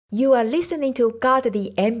You are listening to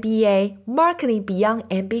Godly MBA Marketing Beyond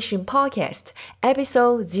Ambition podcast,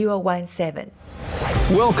 episode 017.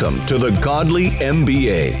 Welcome to the Godly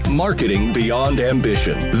MBA, Marketing Beyond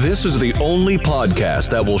Ambition. This is the only podcast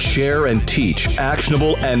that will share and teach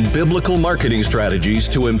actionable and biblical marketing strategies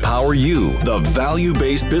to empower you, the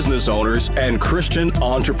value-based business owners and Christian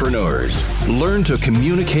entrepreneurs. Learn to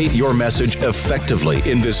communicate your message effectively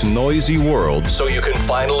in this noisy world so you can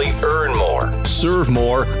finally earn more, serve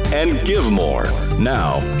more, and give more.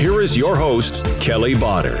 Now, here is your host, Kelly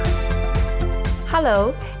Botter.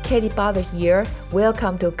 Hello, Kelly Botter here.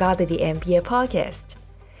 Welcome to Godly MBA podcast.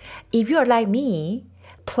 If you are like me,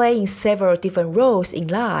 playing several different roles in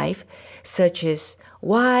life, such as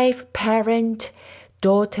wife, parent,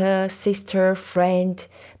 daughter, sister, friend,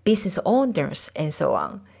 business owners, and so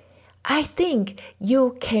on, I think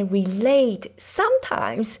you can relate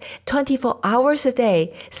sometimes 24 hours a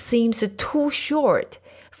day seems too short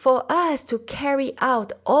for us to carry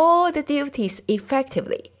out all the duties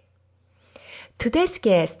effectively. Today's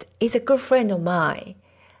guest is a good friend of mine.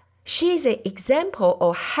 She is an example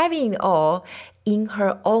of having it all in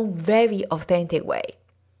her own very authentic way.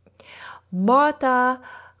 Marta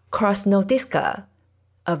Krasnodiska,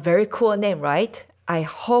 a very cool name, right? I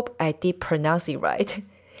hope I did pronounce it right.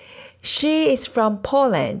 She is from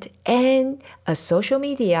Poland and a social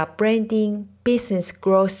media branding business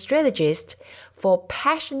growth strategist for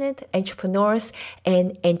passionate entrepreneurs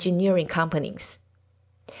and engineering companies.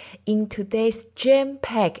 In today's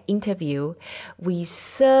jam-packed interview, we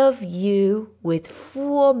serve you with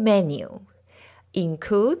full menu.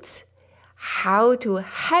 Includes how to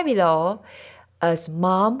have it all as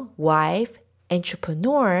mom, wife,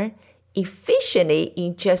 entrepreneur efficiently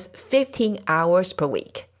in just 15 hours per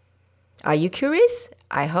week. Are you curious?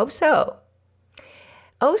 I hope so.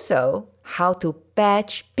 Also, how to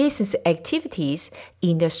batch business activities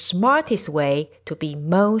in the smartest way to be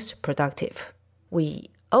most productive.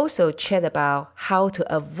 We also chat about how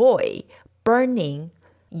to avoid burning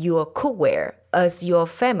your cookware as your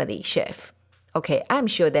family chef. Okay, I'm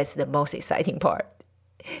sure that's the most exciting part.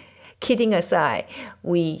 Kidding aside,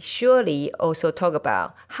 we surely also talk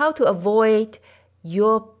about how to avoid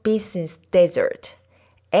your business desert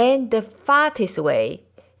and the fastest way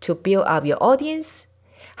to build up your audience,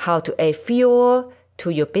 how to add fuel to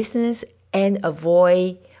your business and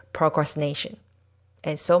avoid procrastination,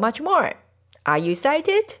 and so much more. Are you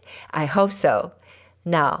excited? I hope so.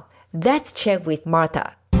 Now, let's check with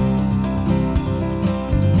Marta.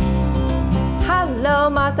 Hello,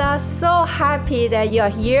 Marta. So happy that you're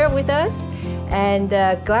here with us and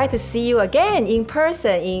glad to see you again in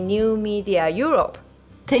person in New Media Europe.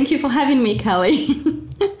 Thank you for having me, Kelly.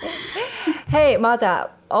 Hey,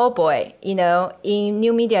 Marta. Oh boy, in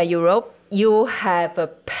New Media Europe, you have a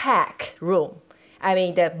packed room. I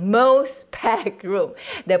mean, the most packed room,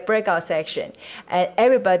 the breakout section. And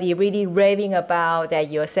everybody really raving about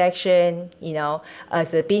that your section,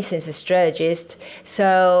 as a business strategist.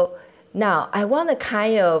 So now I want to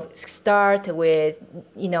kind of start with,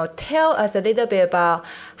 tell us a little bit about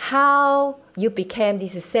how you became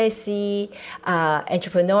this sexy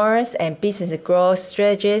entrepreneurs and business growth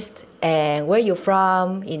strategist and where you're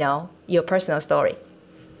from, your personal story.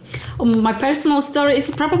 My personal story is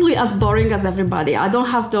probably as boring as everybody. I don't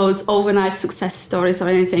have those overnight success stories or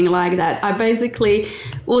anything like that. I basically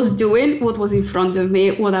was doing what was in front of me,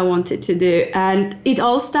 what I wanted to do. And it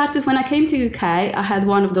all started when I came to UK. I had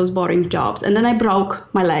one of those boring jobs and then I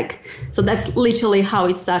broke my leg. So that's literally how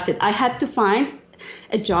it started. I had to find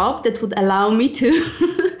a job that would allow me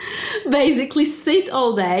to basically sit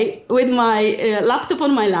all day with my laptop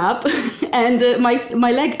on my lap and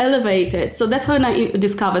my leg elevated. So that's when I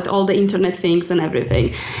discovered all the internet things and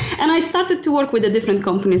everything. And I started to work with the different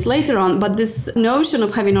companies later on, but this notion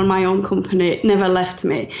of having on my own company never left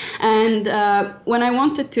me. And when I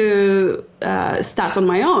wanted to start on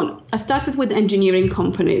my own, I started with engineering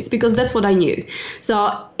companies because that's what I knew.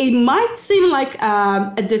 So it might seem like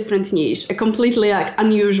a different niche, a completely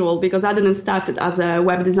unusual, because I didn't start it as a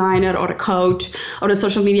web designer or a coach or a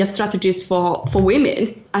social media strategist for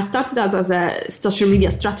women. I started as a social media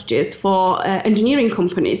strategist for engineering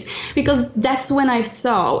companies because that's when I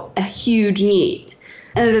saw a huge need.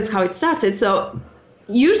 And that's how it started. So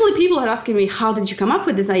usually people are asking me, how did you come up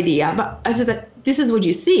with this idea? But I said, this is what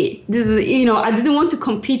you see. This is, I didn't want to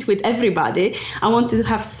compete with everybody. I wanted to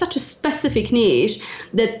have such a specific niche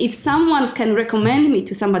that if someone can recommend me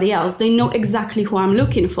to somebody else, they know exactly who I'm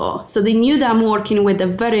looking for. So they knew that I'm working with a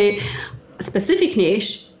very specific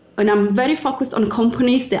niche, and I'm very focused on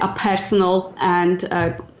companies that are personal and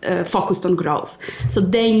focused on growth. So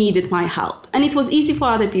they needed my help. And it was easy for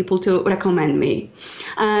other people to recommend me.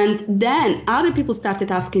 And then other people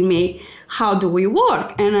started asking me, how do we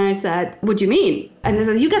work? And I said, what do you mean? And they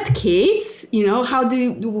said, you got kids, how do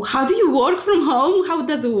you work from home? How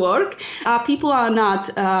does it work? People are not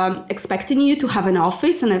expecting you to have an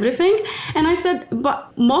office and everything. And I said,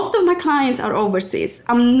 but most of my clients are overseas.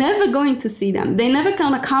 I'm never going to see them. They're never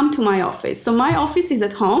gonna come to my office. So my office is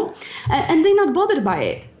at home and they're not bothered by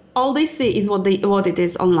it. All they see is what it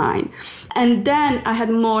is online. And then I had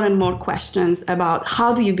more and more questions about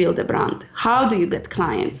how do you build a brand? How do you get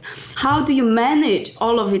clients? How do you manage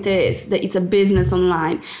all of it is that it's a business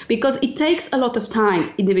online? Because it takes a lot of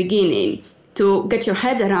time in the beginning to get your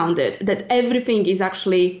head around it, that everything is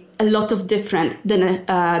actually a lot of different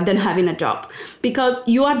than having a job. Because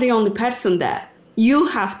you are the only person there. You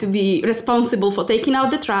have to be responsible for taking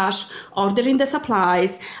out the trash, ordering the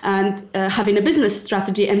supplies, and having a business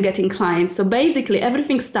strategy and getting clients. So basically,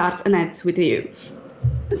 everything starts and ends with you.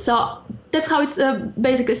 So that's how it's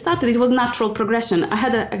basically started. It was natural progression. I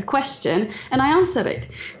had a question and I answered it.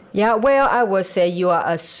 Yeah, well, I would say you are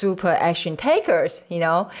a super action taker.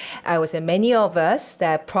 I would say many of us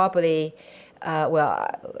that probably...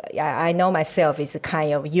 I know myself is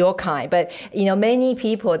kind of your kind, but many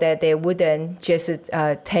people that they wouldn't just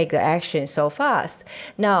take the action so fast.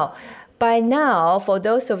 Now, by now, for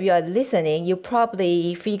those of you are listening, you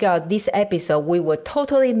probably figure out this episode we will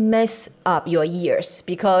totally mess up your ears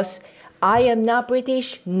because I am not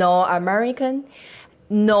British nor American.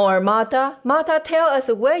 Nor Marta. Marta, tell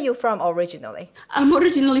us where you're from originally. I'm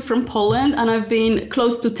originally from Poland and I've been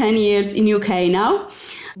close to 10 years in UK now.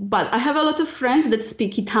 But I have a lot of friends that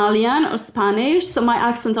speak Italian or Spanish, so my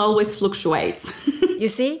accent always fluctuates. You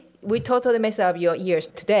see, we totally mess up your ears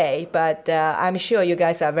today, but I'm sure you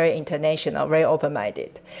guys are very international, very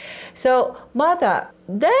open-minded. So, Marta,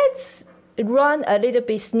 let's run a little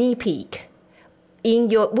bit sneak peek in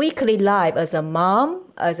your weekly life as a mom,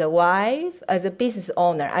 as a wife, as a business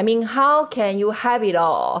owner. I mean, how can you have it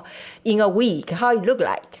all in a week? How it look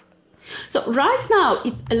like? So right now,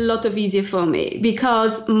 it's a lot of easier for me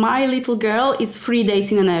because my little girl is 3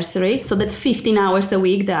 days in a nursery. So that's 15 hours a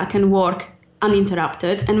week that I can work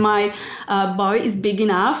uninterrupted. And my boy is big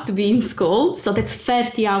enough to be in school. So that's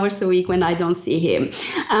 30 hours a week when I don't see him.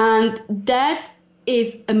 And that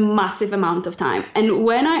is a massive amount of time. And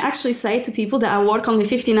when I actually say to people that I work only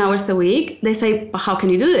 15 hours a week, they say, but how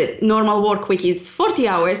can you do it? Normal work week is 40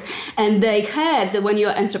 hours. And they heard that when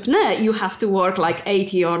you're an entrepreneur, you have to work like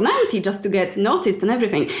 80 or 90 just to get noticed and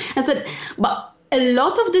everything. I said, but a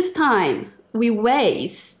lot of this time we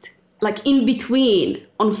waste like in between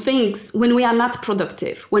on things when we are not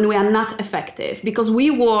productive, when we are not effective, because we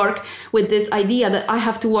work with this idea that I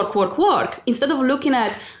have to work, instead of looking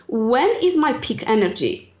at when is my peak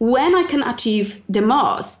energy, when I can achieve the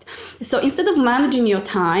most. So instead of managing your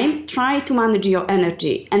time, try to manage your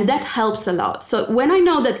energy, and that helps a lot. So when I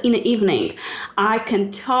know that in the evening I can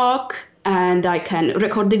talk, and I can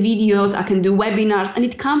record the videos, I can do webinars, and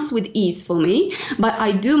it comes with ease for me. But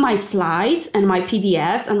I do my slides and my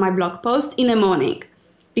PDFs and my blog posts in the morning,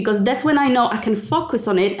 because that's when I know I can focus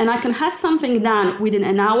on it and I can have something done within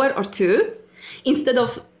an hour or two, instead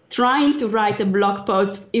of trying to write a blog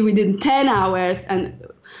post within 10 hours and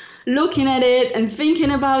looking at it and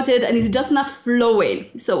thinking about it, and it's just not flowing.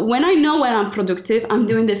 So when I know when I'm productive, I'm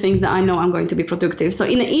doing the things that I know I'm going to be productive. So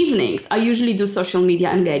in the evenings, I usually do social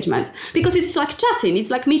media engagement, because it's like chatting,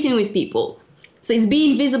 it's like meeting with people. So it's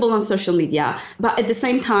being visible on social media. But at the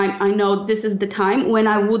same time, I know this is the time when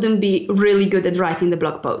I wouldn't be really good at writing the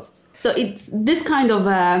blog posts. So it's this kind of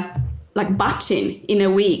like batching in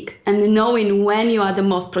a week, and knowing when you are the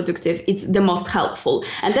most productive, it's the most helpful.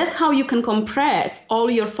 And that's how you can compress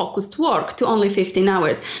all your focused work to only 15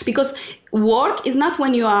 hours. Because work is not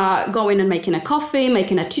when you are going and making a coffee,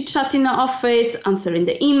 making a chit chat in the office, answering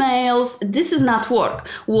the emails. This is not work.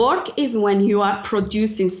 Work is when you are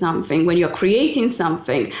producing something, when you're creating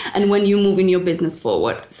something, and when you're moving your business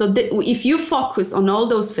forward. So if you focus on all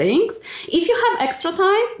those things, if you have extra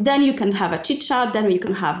time, then you can have a chit chat, then you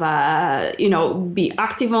can have be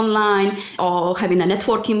active online or having a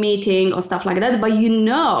networking meeting or stuff like that. But you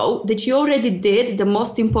know that you already did the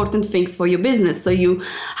most important things for your business. So you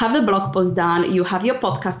have a blog post done, you have your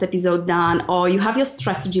podcast episode done, or you have your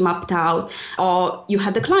strategy mapped out, or you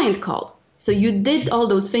had the client call. So you did all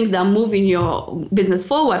those things that are moving your business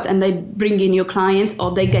forward, and they bring in your clients,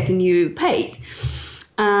 or they getting you paid.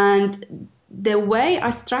 And the way I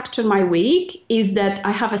structure my week is that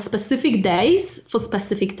I have a specific days for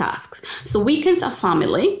specific tasks. So weekends are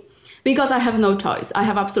family, because I have no choice. I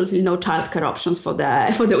have absolutely no childcare options for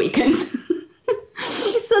the weekends.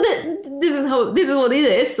 So this is what it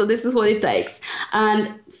is. So this is what it takes.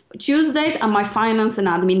 And Tuesdays are my finance and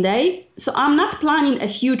admin day. So I'm not planning a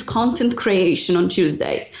huge content creation on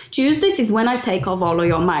Tuesdays. Tuesdays is when I take off all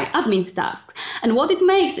of my admin tasks. And what it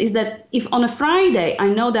makes is that if on a Friday, I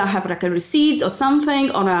know that I have like a receipt or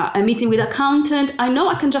something, or a meeting with accountant, I know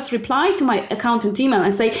I can just reply to my accountant email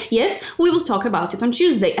and say, yes, we will talk about it on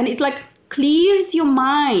Tuesday. And it like clears your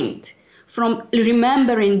mind from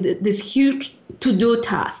remembering this huge to-do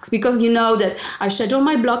tasks, because you know that I schedule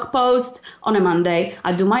my blog post on a Monday,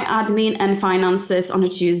 I do my admin and finances on a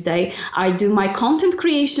Tuesday, I do my content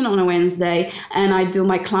creation on a Wednesday, and I do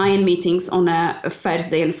my client meetings on a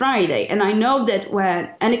Thursday and Friday. And I know that when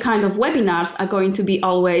any kind of webinars are going to be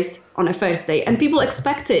always on a Thursday, and people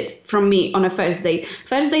expect it from me on a Thursday.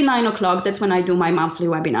 Thursday, 9:00, that's when I do my monthly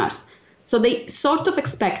webinars. So they sort of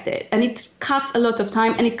expect it, and it cuts a lot of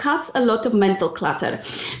time, and it cuts a lot of mental clutter.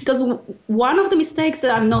 Because one of the mistakes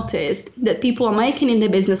that I've noticed that people are making in the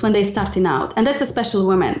business when they're starting out, and that's especially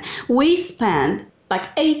women, we spend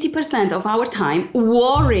like 80% of our time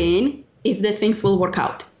worrying if the things will work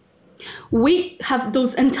out. We have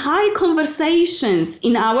those entire conversations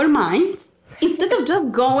in our minds instead of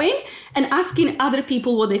just going and asking other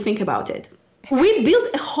people what they think about it. We built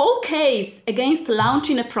a whole case against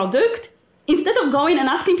launching a product instead of going and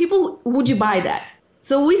asking people, would you buy that?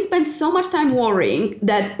 So we spend so much time worrying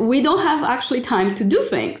that we don't have actually time to do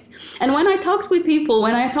things. And when I talk with people,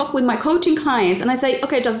 when I talk with my coaching clients, and I say,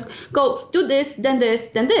 okay, just go do this, then this,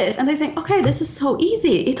 then this. And they say, okay, this is so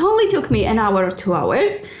easy. It only took me an hour or 2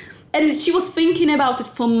 hours. And she was thinking about it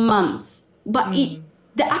for months. But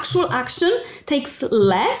the actual action takes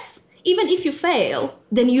less. Even if you fail,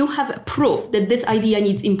 then you have proof that this idea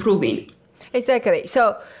needs improving. Exactly.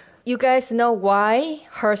 So you guys know why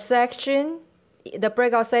her section, the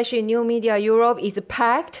breakout session in New Media Europe, is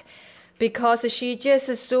packed? Because she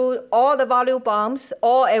just threw all the value bombs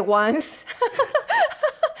all at once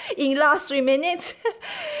in last 3 minutes.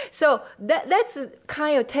 So let's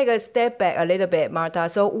kind of take a step back a little bit, Marta.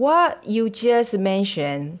 So what you just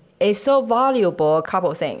mentioned is so valuable, a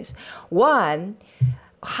couple of things. One,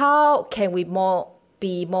 how can we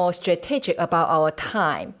be more strategic about our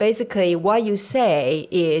time? Basically, what you say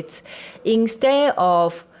is instead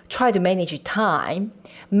of try to manage time,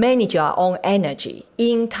 manage our own energy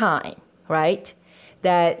in time, right?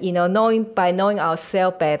 That, knowing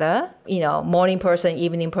ourselves better, morning person,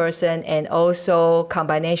 evening person, and also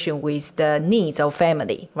combination with the needs of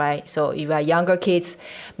family, right? So if our younger kids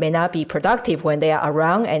may not be productive when they are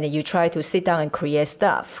around, and you try to sit down and create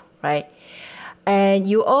stuff, right? And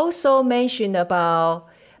you also mentioned about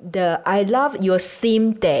I love your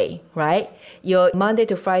theme day, right? Your Monday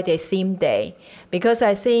to Friday theme day. Because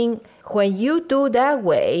I think when you do that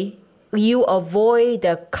way, you avoid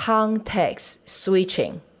the context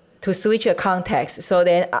switching, to switch a context. So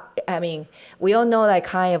then, we all know that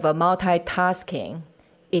kind of a multitasking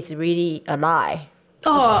is really a lie.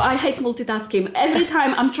 Oh, I hate multitasking. Every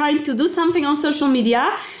time I'm trying to do something on social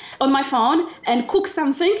media, on my phone, and cook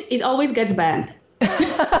something, it always gets banned.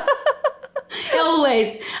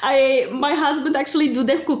 Always. My husband actually do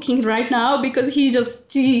the cooking right now because he just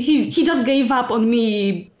gave up on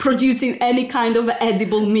me producing any kind of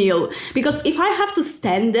edible meal. Because if I have to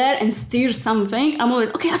stand there and stir something, I'm always,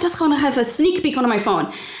 okay, I just want to have a sneak peek on my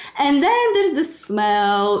phone. And then there's the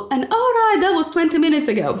smell, and all right, that was 20 minutes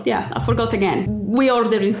ago. Yeah, I forgot again. We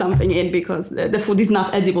ordering something in because the food is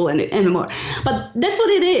not edible anymore. But that's what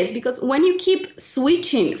it is, because when you keep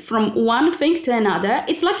switching from one thing to another,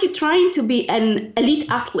 it's like you're trying to be an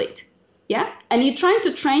elite athlete, yeah? And you're trying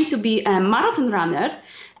to train to be a marathon runner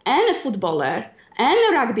and a footballer and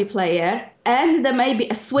a rugby player and then maybe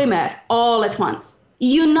a swimmer all at once.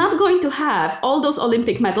 You're not going to have all those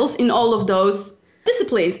Olympic medals in all of those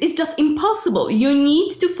disciplines. It's just impossible. You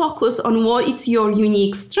need to focus on what is your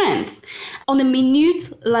unique strength on a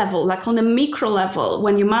minute level, like on a micro level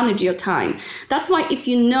when you manage your time. That's why if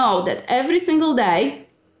you know that every single day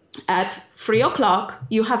at 3:00,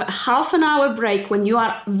 you have a half an hour break when you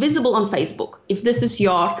are visible on Facebook, if this is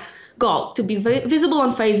your goal, to be visible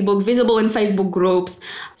on Facebook, visible in Facebook groups.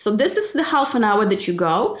 So this is the half an hour that you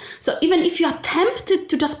go. So even if you are tempted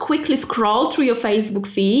to just quickly scroll through your Facebook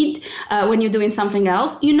feed when you're doing something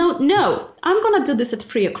else, no, I'm going to do this at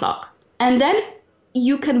 3:00. And then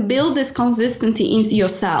you can build this consistency into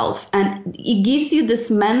yourself, and it gives you this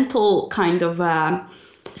mental kind of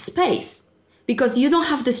space, because you don't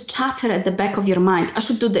have this chatter at the back of your mind. I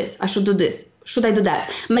should do this. I should do this. Should I do that?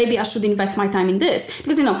 Maybe I should invest my time in this,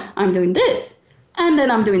 because, I'm doing this and then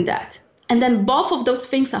I'm doing that. And then both of those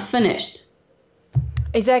things are finished.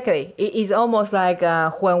 Exactly. It is almost like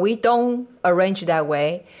when we don't arrange that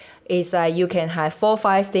way, it's like you can have 4 or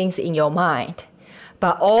 5 things in your mind,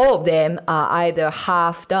 but all of them are either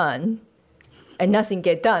half done and nothing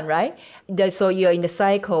get done, right? So you're in the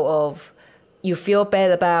cycle of you feel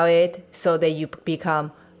bad about it, so that you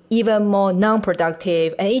become even more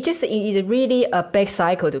non-productive, and it's really a bad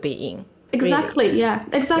cycle to be in. Exactly, really. Yeah,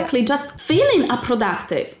 exactly. Yeah. Just feeling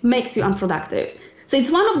unproductive makes you unproductive. So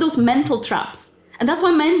it's one of those mental traps. And that's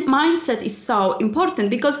why mindset is so important,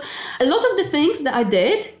 because a lot of the things that I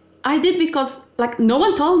did because like no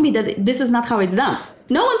one told me that this is not how it's done.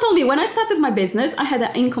 No one told me. When I started my business, I had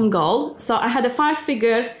an income goal. So I had a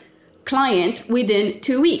 5-figure client within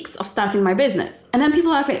 2 weeks of starting my business. And then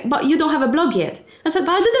people are saying, but you don't have a blog yet. I said,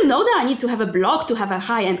 but I didn't know that I need to have a blog to have a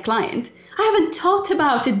high-end client. I haven't thought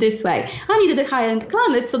about it this way. I needed a high-end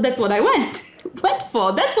client, so that's what I went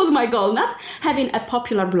for. That was my goal, not having a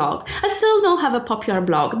popular blog. I still don't have a popular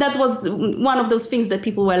blog. That was one of those things that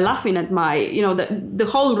people were laughing at the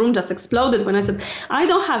whole room just exploded when I said, I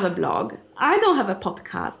don't have a blog. I don't have a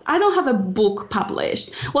podcast. I don't have a book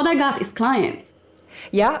published. What I got is clients.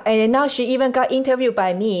 Yeah, and now she even got interviewed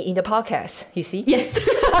by me in the podcast, you see? Yes.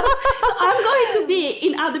 So I'm going to be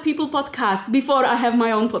in other people's podcasts before I have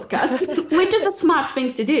my own podcast, which is a smart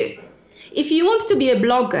thing to do. If you want to be a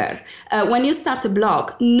blogger, when you start a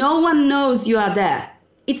blog, no one knows you are there.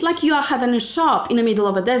 It's like you are having a shop in the middle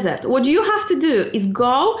of a desert. What you have to do is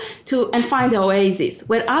go to and find the oasis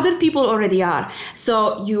where other people already are.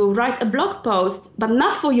 So you write a blog post, but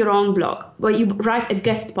not for your own blog, but you write a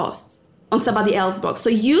guest post on somebody else's blog. So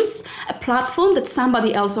use a platform that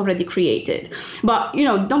somebody else already created. But,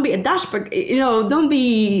 don't be a dashboard, don't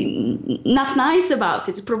be not nice about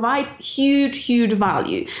it. Provide huge, huge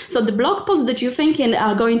value. So the blog posts that you're thinking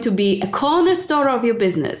are going to be a cornerstone of your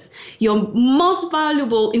business, your most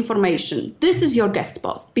valuable information, this is your guest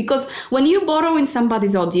post. Because when you borrow in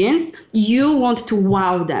somebody's audience, you want to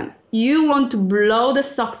wow them. You want to blow the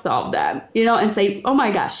socks off them, and say, oh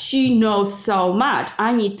my gosh, she knows so much.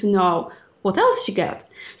 I need to know what else she got.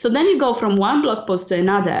 So then you go from one blog post to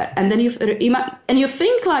another, and then you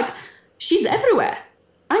think like, she's everywhere.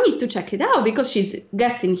 I need to check it out because she's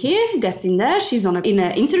guesting here, guesting there. She's in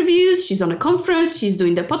interviews, she's on a conference, she's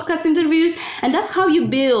doing the podcast interviews. And that's how you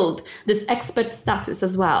build this expert status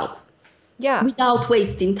as well. Yeah. Without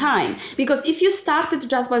wasting time. Because if you started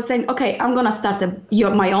just by saying, okay, I'm going to start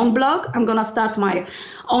my own blog, I'm going to start my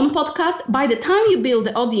own podcast, by the time you build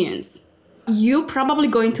the audience, you're probably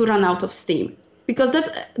going to run out of steam. Because that's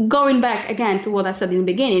going back again to what I said in the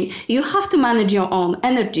beginning. You have to manage your own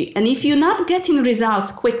energy. And if you're not getting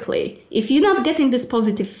results quickly, if you're not getting this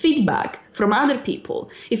positive feedback from other people,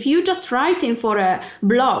 if you're just writing for a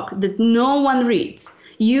blog that no one reads,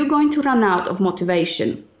 you're going to run out of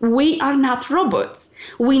motivation. We are not robots.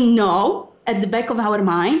 We know at the back of our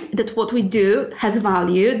mind that what we do has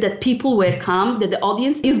value, that people will come, that the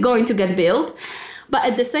audience is going to get built. But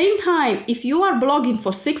at the same time, if you are blogging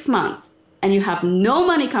for 6 months and you have no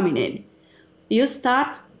money coming in, you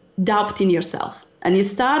start doubting yourself and you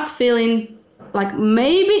start feeling like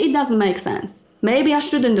maybe it doesn't make sense. Maybe I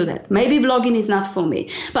shouldn't do that. Maybe blogging is not for me.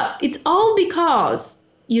 But it's all because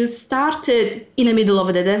you started in the middle of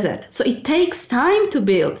the desert. So it takes time to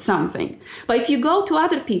build something. But if you go to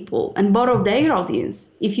other people and borrow their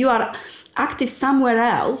audience, if you are active somewhere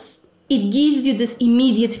else, it gives you this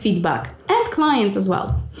immediate feedback and clients as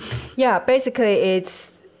well. Yeah, basically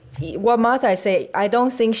it's what Martha said. I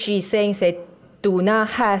don't think she's saying do not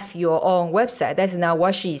have your own website. That's not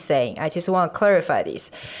what she's saying. I just want to clarify this,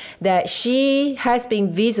 that she has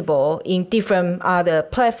been visible in different other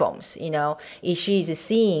platforms. If she's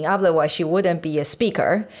seeing, otherwise she wouldn't be a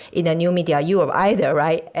speaker in the New Media Europe either,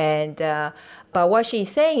 right? And but what she's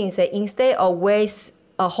saying is that instead of waste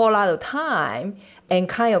a whole lot of time and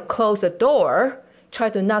kind of close the door, try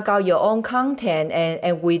to knock out your own content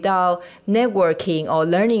and without networking or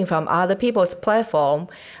learning from other people's platform,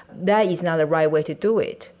 that is not the right way to do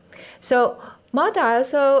it. So, Martha, I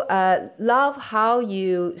also love how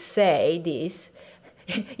you say this.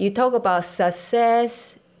 You talk about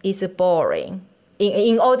success is boring.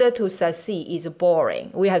 In order to succeed is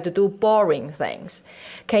boring. We have to do boring things.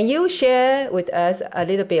 Can you share with us a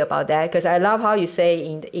little bit about that? Because I love how you say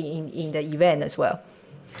in the event as well.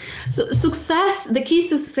 So the key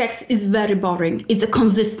to success is very boring. It's a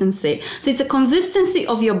consistency. So it's a consistency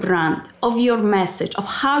of your brand, of your message, of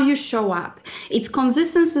how you show up. It's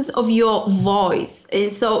consistencies of your voice.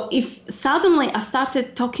 And so if suddenly I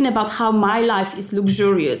started talking about how my life is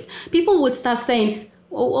luxurious, people would start saying,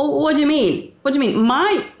 what do you mean? What do you mean?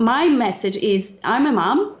 My message is I'm a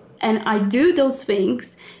mom. and I do those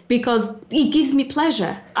things because it gives me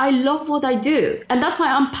pleasure. I love what I do. And that's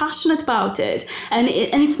why I'm passionate about it. And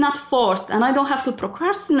it's not forced. And I don't have to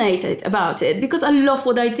procrastinate about it because I love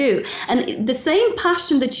what I do. And the same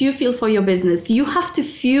passion that you feel for your business, you have to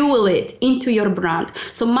fuel it into your brand.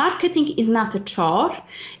 So marketing is not a chore.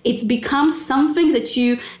 It becomes something that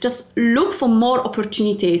you just look for more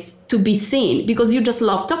opportunities to be seen because you just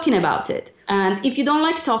love talking about it. And if you don't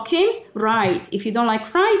like talking, write. If you don't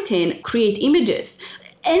like writing, create images.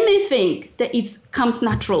 Anything that comes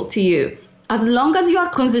natural to you. As long as you are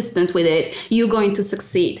consistent with it, you're going to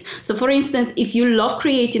succeed. So for instance, if you love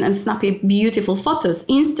creating and snapping beautiful photos,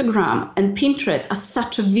 Instagram and Pinterest are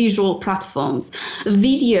such visual platforms.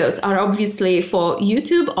 Videos are obviously for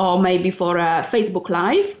YouTube or maybe for Facebook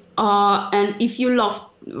Live. And if you love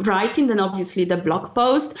writing, then obviously the blog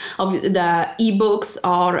post, of the ebooks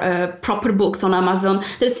or proper books on Amazon.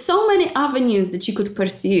 There's so many avenues that you could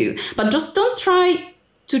pursue, but just don't try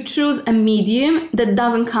to choose a medium that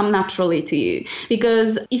doesn't come naturally to you.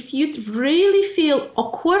 Because if you really feel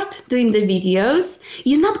awkward doing the videos,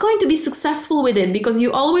 you're not going to be successful with it because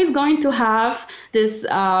you're always going to have this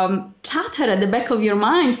chatter at the back of your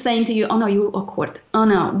mind saying to you, oh no, you're awkward. Oh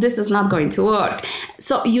no, this is not going to work.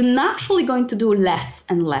 So you're naturally going to do less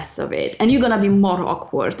and less of it. And you're going to be more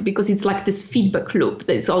awkward because it's like this feedback loop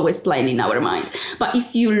that's always playing in our mind. But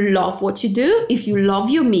if you love what you do, if you love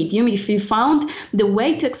your medium, if you found the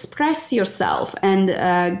way to express yourself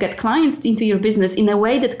and get clients into your business in a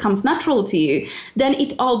way that comes natural to you, then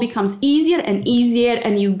it all becomes easier and easier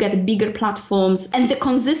and you get bigger platforms. And the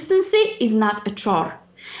consistency is not a chore.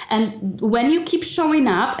 And when you keep showing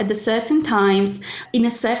up at the certain times in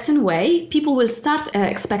a certain way, people will start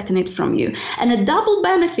expecting it from you. And a double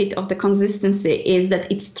benefit of the consistency is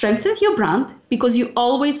that it strengthens your brand because you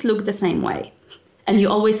always look the same way. And you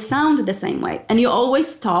always sound the same way. And you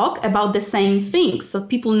always talk about the same things. So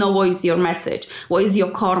people know what is your message, what is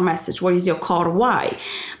your core message, what is your core why.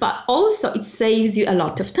 But also it saves you a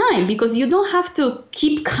lot of time because you don't have to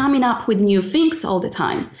keep coming up with new things all the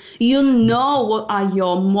time. You know what are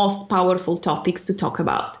your most powerful topics to talk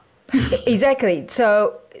about. Exactly.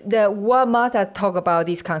 So what Martha talked about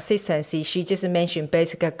this consistency, she just mentioned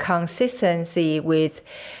basically consistency with,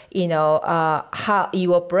 how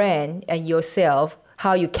your brand and yourself,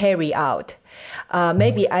 how you carry out.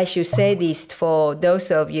 Maybe I should say this for those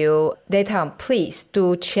of you that please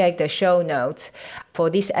do check the show notes for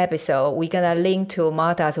this episode. We're going to link to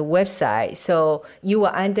Martha's website so you will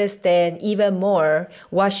understand even more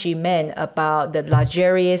what she meant about the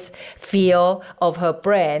luxurious feel of her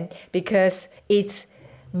brand because it's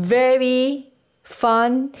very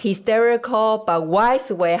fun, hysterical, but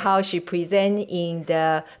wise way how she present in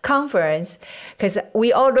the conference because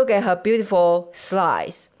we all look at her beautiful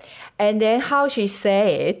slides. And then how she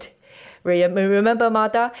say it, remember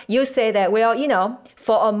Martha? You say that,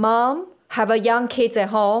 for a mom, have a young kids at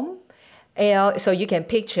home, so you can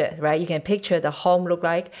picture, right? You can picture the home look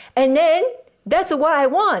like. And then that's what I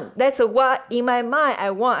want. That's what in my mind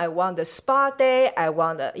I want. I want the spa day. I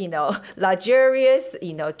want the, luxurious,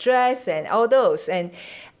 dress and all those. And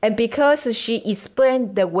because she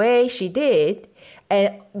explained the way she did,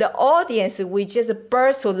 and the audience, we just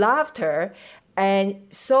burst with laughter and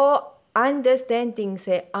so understanding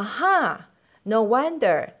say, aha, no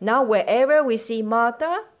wonder. Now wherever we see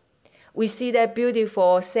Martha, we see that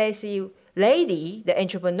beautiful, sexy lady, the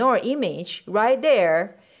entrepreneur image right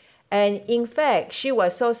there. And in fact, she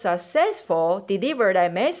was so successful, delivered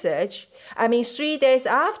that message. 3 days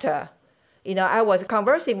after, I was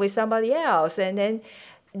conversing with somebody else and then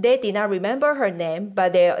they did not remember her name,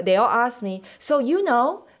 but they all asked me, so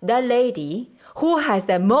that lady who has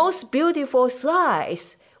the most beautiful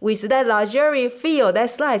slides with that luxury feel, that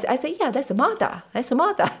slides. I said, yeah, that's Martha. That's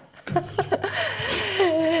Martha.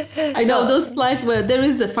 I know those slides there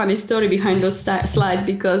is a funny story behind those slides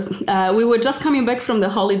because we were just coming back from the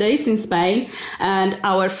holidays in Spain and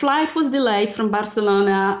our flight was delayed from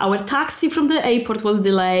Barcelona. Our taxi from the airport was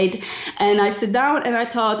delayed. And I sat down and I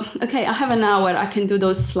thought, okay, I have an hour. I can do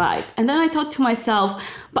those slides. And then I thought to myself,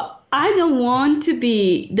 but I don't want to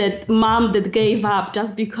be that mom that gave up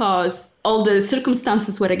just because all the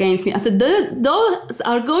circumstances were against me. I said, those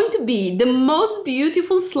are going to be the most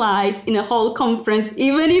beautiful slides in a whole conference,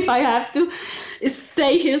 even if I have to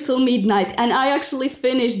stay here till midnight. And I actually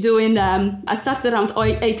finished doing them. I started around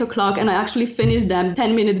 8 o'clock and I actually finished them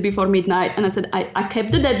 10 minutes before midnight. And I said, I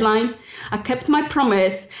kept the deadline. I kept my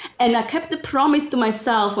promise. And I kept the promise to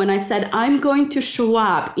myself when I said, I'm going to show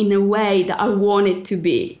up in a way that I want it to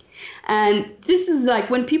be. And this is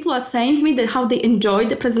like when people are saying to me that how they enjoyed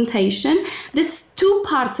the presentation, there's two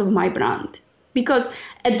parts of my brand. Because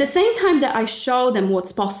at the same time that I show them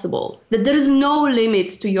what's possible, that there is no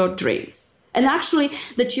limits to your dreams. And actually,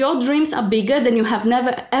 that your dreams are bigger than you have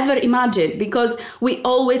never, ever imagined, because we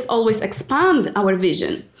always expand our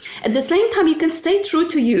vision. At the same time, you can stay true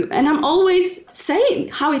to you. And I'm always saying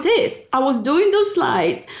how it is. I was doing those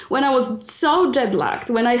slides when I was so jet lagged,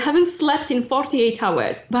 when I haven't slept in 48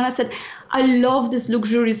 hours. But I said, I love this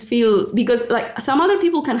luxurious feels, because like some other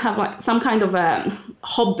people can have like some kind of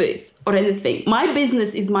hobbies or anything. My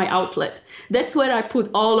business is my outlet. That's where I put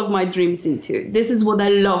all of my dreams into. This is what I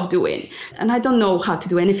love doing. And I don't know how to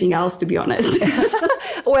do anything else, to be honest.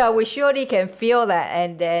 Well, we surely can feel that.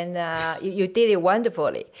 And then you did it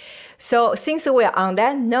wonderfully. So since we're on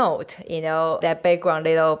that note, that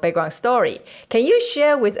little background story, can you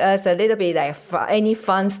share with us a little bit like any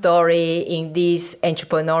fun story in this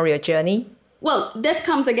entrepreneurial journey? Well, that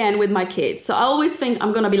comes again with my kids. So I always think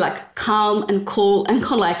I'm going to be like calm and cool and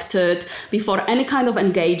collected before any kind of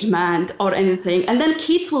engagement or anything. And then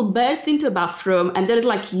kids will burst into a bathroom and there's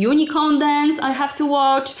like unicorn dance I have to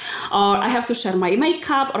watch, or I have to share my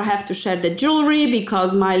makeup, or I have to share the jewelry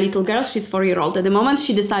because my little girl, she's 4-year-old at the moment,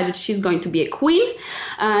 she decided she's going to be a queen.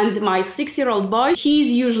 And my 6-year-old boy,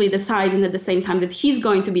 he's usually deciding at the same time that he's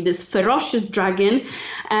going to be this ferocious dragon.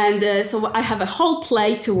 And so I have a whole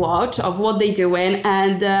play to watch of what they doing.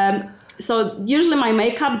 And so usually my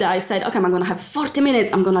makeup, that I said, okay, I'm going to have 40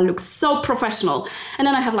 minutes. I'm going to look so professional. And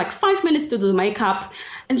then I have like 5 minutes to do the makeup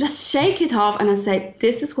and just shake it off. And I say,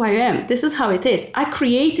 this is who I am. This is how it is. I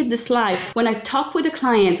created this life when I talk with the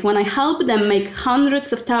clients, when I help them make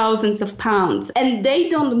hundreds of thousands of pounds. And they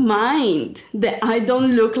don't mind that I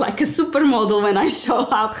don't look like a supermodel when I show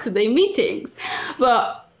up to their meetings.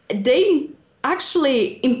 But they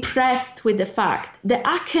actually impressed with the fact that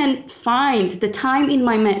I can find the time in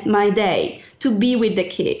my day to be with the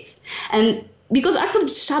kids. And because I could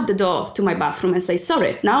shut the door to my bathroom and say,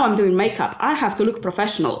 sorry, now I'm doing makeup, I have to look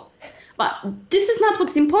professional. But this is not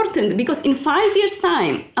what's important, because in 5 years'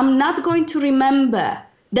 time, I'm not going to remember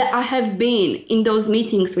that I have been in those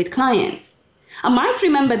meetings with clients. I might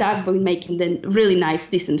remember that I've been making them really nice,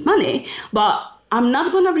 decent money, but I'm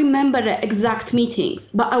not going to remember the exact meetings,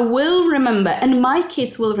 but I will remember, and my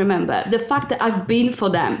kids will remember, the fact that I've been for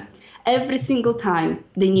them every single time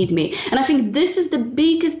they need me. And I think this is the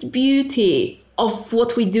biggest beauty of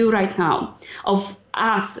what we do right now, of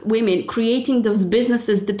us women creating those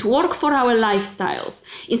businesses that work for our lifestyles.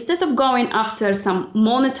 Instead of going after some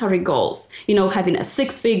monetary goals, having a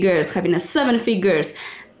 6 figures, having a 7 figures,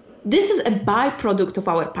 this is a byproduct of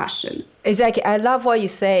our passion. Exactly. I love what you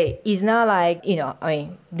say. It's not like,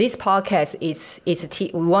 this podcast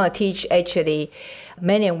we want to teach actually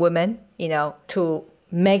men and women, to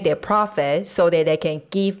make their profit so that they can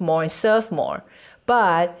give more and serve more.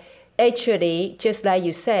 But actually, just like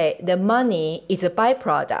you say, the money is a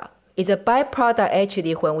byproduct. It's a byproduct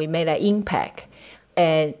actually when we make an impact,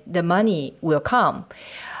 and the money will come.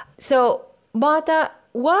 So, Martha,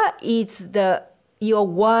 what is your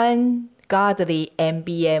one godly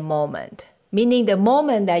MBA moment? Meaning the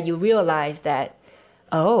moment that you realize that,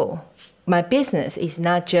 oh, my business is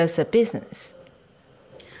not just a business.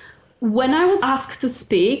 When I was asked to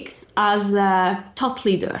speak as a thought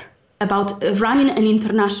leader about running an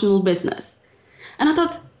international business, and I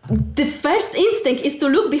thought the first instinct is to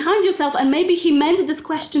look behind yourself, and maybe he meant this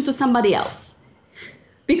question to somebody else.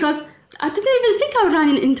 Because I didn't even think I would run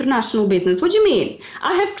an international business. What do you mean?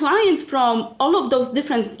 I have clients from all of those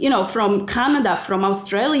different, from Canada, from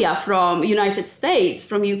Australia, from United States,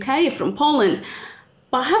 from UK, from Poland.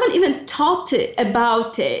 But I haven't even thought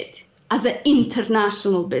about it as an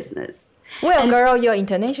international business. Well, girl, you're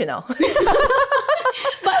international.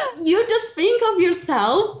 But you just think of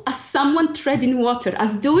yourself as someone treading water,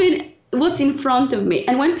 as doing what's in front of me.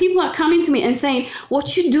 And when people are coming to me and saying,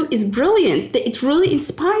 what you do is brilliant, it really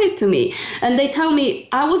inspired to me. And they tell me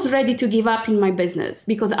I was ready to give up in my business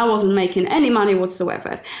because I wasn't making any money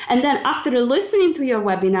whatsoever. And then after listening to your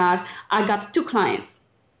webinar, I got 2 clients.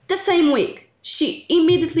 The same week, she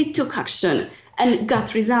immediately took action and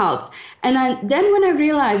got results. And then when I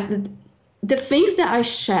realized that the things that I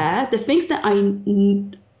share, the things that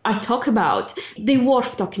I talk about, they're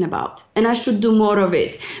worth talking about, and I should do more of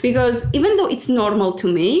it. Because even though it's normal to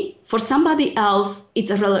me, for somebody else, it's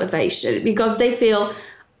a revelation because they feel,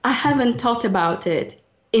 I haven't thought about it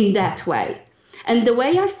in that way. And the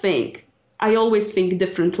way I always think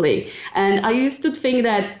differently. And I used to think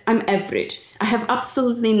that I'm average. I have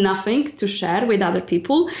absolutely nothing to share with other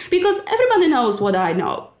people because everybody knows what I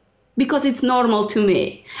know. because it's normal to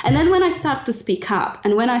me. And then when I start to speak up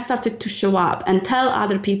and when I started to show up and tell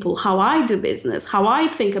other people how I do business, how I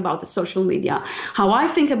think about the social media, how I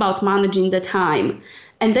think about managing the time,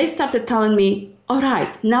 and they started telling me, all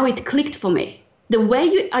right, now it clicked for me. The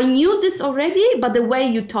way I knew this already, but the way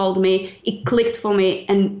you told me, it clicked for me,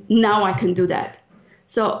 and now I can do that.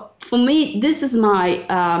 So for me, this is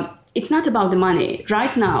it's not about the money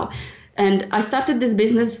right now. And I started this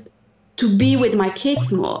business to be with my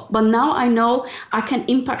kids more. But now I know I can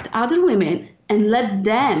impact other women and let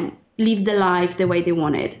them live the life the way they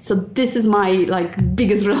want it. So this is my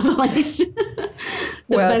biggest revelation.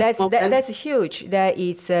 Well, that's huge. That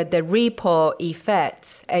it's the ripple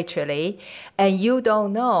effects, actually. And you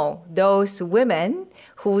don't know those women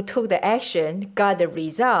who took the action, got the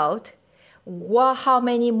result, how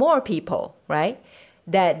many more people, right,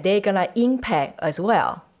 that they're going to impact as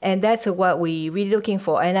well. And that's what we're really looking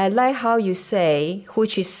for. And I like how you say,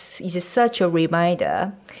 which is such a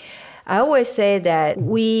reminder. I always say that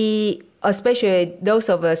we, especially those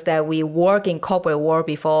of us that we work in corporate world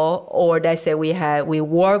before, or let's say we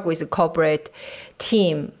work with a corporate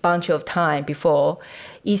team bunch of time before,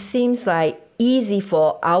 it seems like easy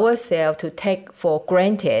for ourselves to take for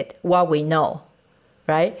granted what we know,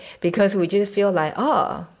 right? Because we just feel like,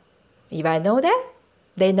 oh, if I know that,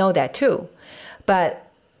 they know that too. But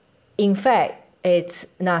in fact, it's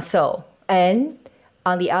not so. And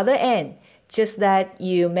on the other end, just that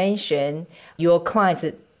you mentioned, your clients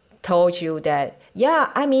told you that,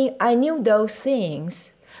 yeah, I mean, I knew those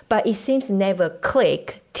things, but it seems never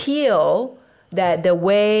click till that the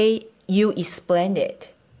way you explained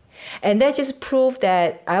it. And that just proves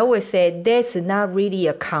that I always say that's not really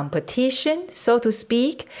a competition, so to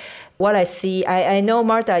speak. What I see, I know,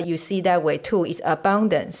 Martha, you see that way too, is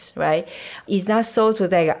abundance, right? It's not so to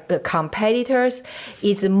like competitors.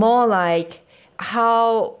 It's more like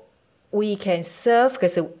how we can serve,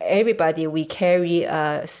 because everybody, we carry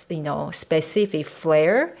a specific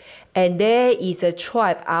flair, and there is a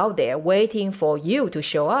tribe out there waiting for you to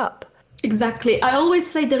show up. Exactly. I always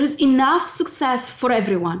say there is enough success for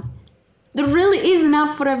everyone. There really is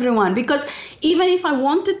enough for everyone, because even if I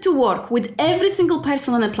wanted to work with every single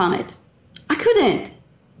person on the planet, I couldn't.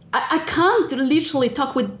 I can't literally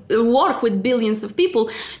work with billions of people.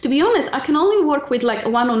 To be honest, I can only work with like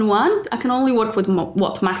one-on-one. I can only work with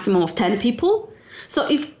maximum of 10 people. So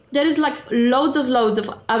if there is like loads of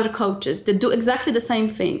other coaches that do exactly the same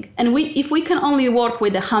thing, and if we can only work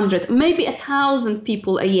with 100, maybe 1,000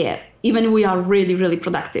 people a year, even we are really, really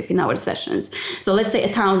productive in our sessions. So let's say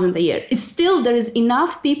 1,000 a year. Still, there is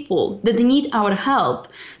enough people that need our help.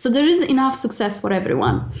 So there is enough success for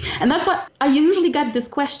everyone. And that's why I usually get this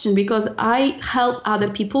question, because I help other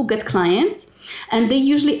people get clients, and they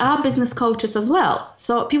usually are business coaches as well.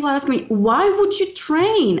 So people ask me, why would you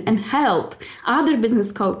train and help other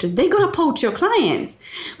business coaches? They're going to poach your clients.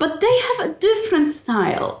 But they have a different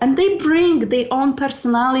style, and they bring their own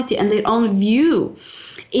personality and their own view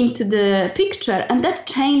into the picture, and that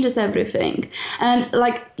changes everything. And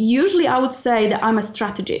like usually I would say that I'm a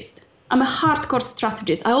strategist. I'm a hardcore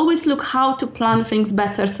strategist. I always look how to plan things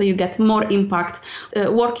better so you get more impact,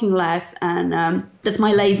 working less, and that's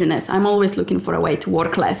my laziness. I'm always looking for a way to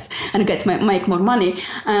work less and make more money,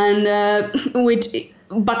 and which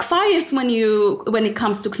backfires when it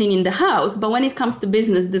comes to cleaning the house. But when it comes to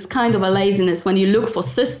business, this kind of a laziness, when you look for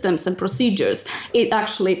systems and procedures, it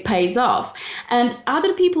actually pays off. And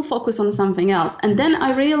other people focus on something else. And then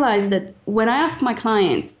I realized that when I asked my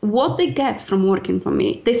clients what they get from working for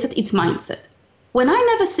me, they said it's mindset. When I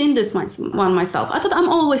never seen this one myself, I thought I'm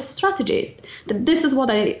always strategist. That this is what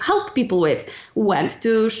I help people with. When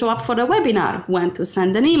to show up for a webinar, when to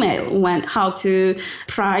send an email, how to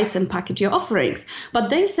price and package your offerings. But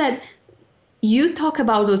they said, you talk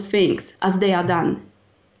about those things as they are done.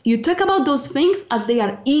 You talk about those things as they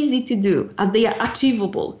are easy to do, as they are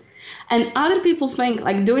achievable. And other people think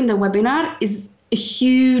like doing the webinar is a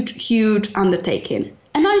huge, huge undertaking.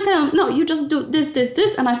 And I tell them, no, you just do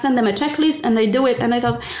this, and I send them a checklist and they do it. And I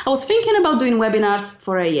thought, I was thinking about doing webinars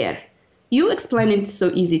for a year. You explain it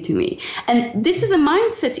so easy to me. And this is a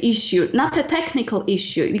mindset issue, not a technical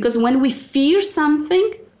issue, because when we fear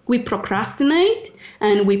something, we procrastinate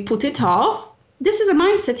and we put it off. This is a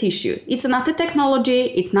mindset issue. It's not the technology.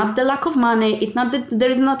 It's not the lack of money. It's not that there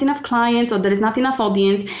is not enough clients or there is not enough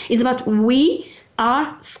audience. It's about we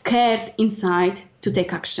are scared inside to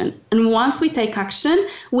take action. And once we take action,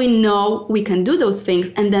 we know we can do those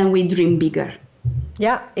things, and then we dream bigger.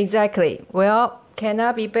 Yeah, exactly. Well,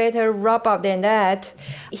 Cannot be better wrap up than that.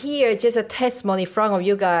 Here, just a testimony from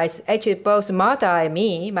you guys. Actually, both Martha and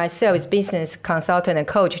me, myself is business consultant and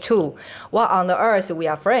coach too. What on the earth, we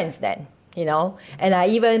are friends then, you know? And I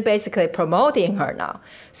even basically promoting her now.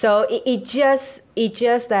 So it just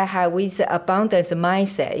that how with abundance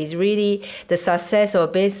mindset is really the success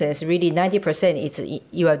of business, really 90% is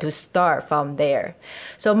you have to start from there.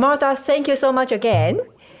 So Martha, thank you so much again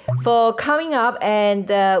for coming up, and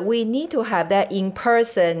we need to have that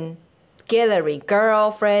in-person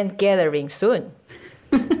girlfriend gathering soon.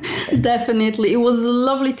 Definitely. It was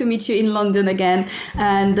lovely to meet you in London again.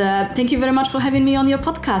 And thank you very much for having me on your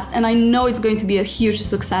podcast. And I know it's going to be a huge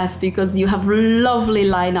success because you have a lovely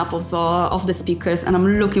lineup of the speakers, and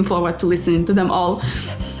I'm looking forward to listening to them all.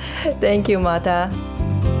 Thank you, Martha.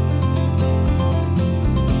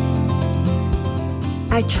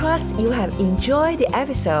 I trust you have enjoyed the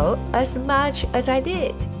episode as much as I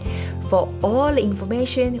did. For all the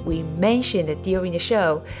information we mentioned during the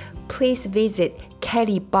show, please visit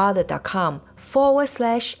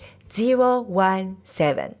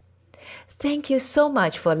kellybarter.com/017. Thank you so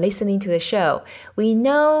much for listening to the show. We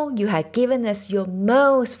know you have given us your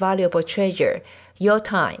most valuable treasure, your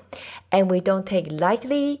time, and we don't take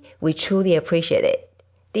lightly. We truly appreciate it.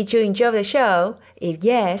 Did you enjoy the show? If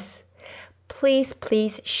yes,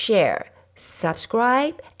 please share,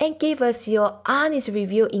 subscribe, and give us your honest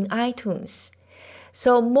review in iTunes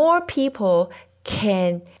so more people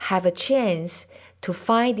can have a chance to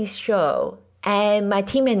find this show, and my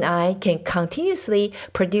team and I can continuously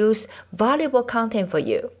produce valuable content for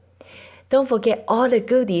you. Don't forget all the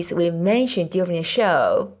goodies we mentioned during the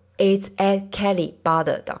show. It's at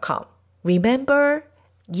kellybarter.com. Remember,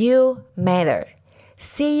 you matter.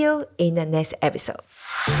 See you in the next episode.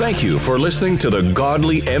 Thank you for listening to the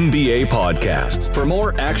Godly MBA podcast. For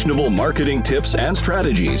more actionable marketing tips and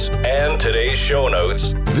strategies and today's show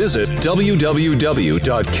notes, visit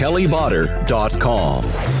www.kellybarter.com.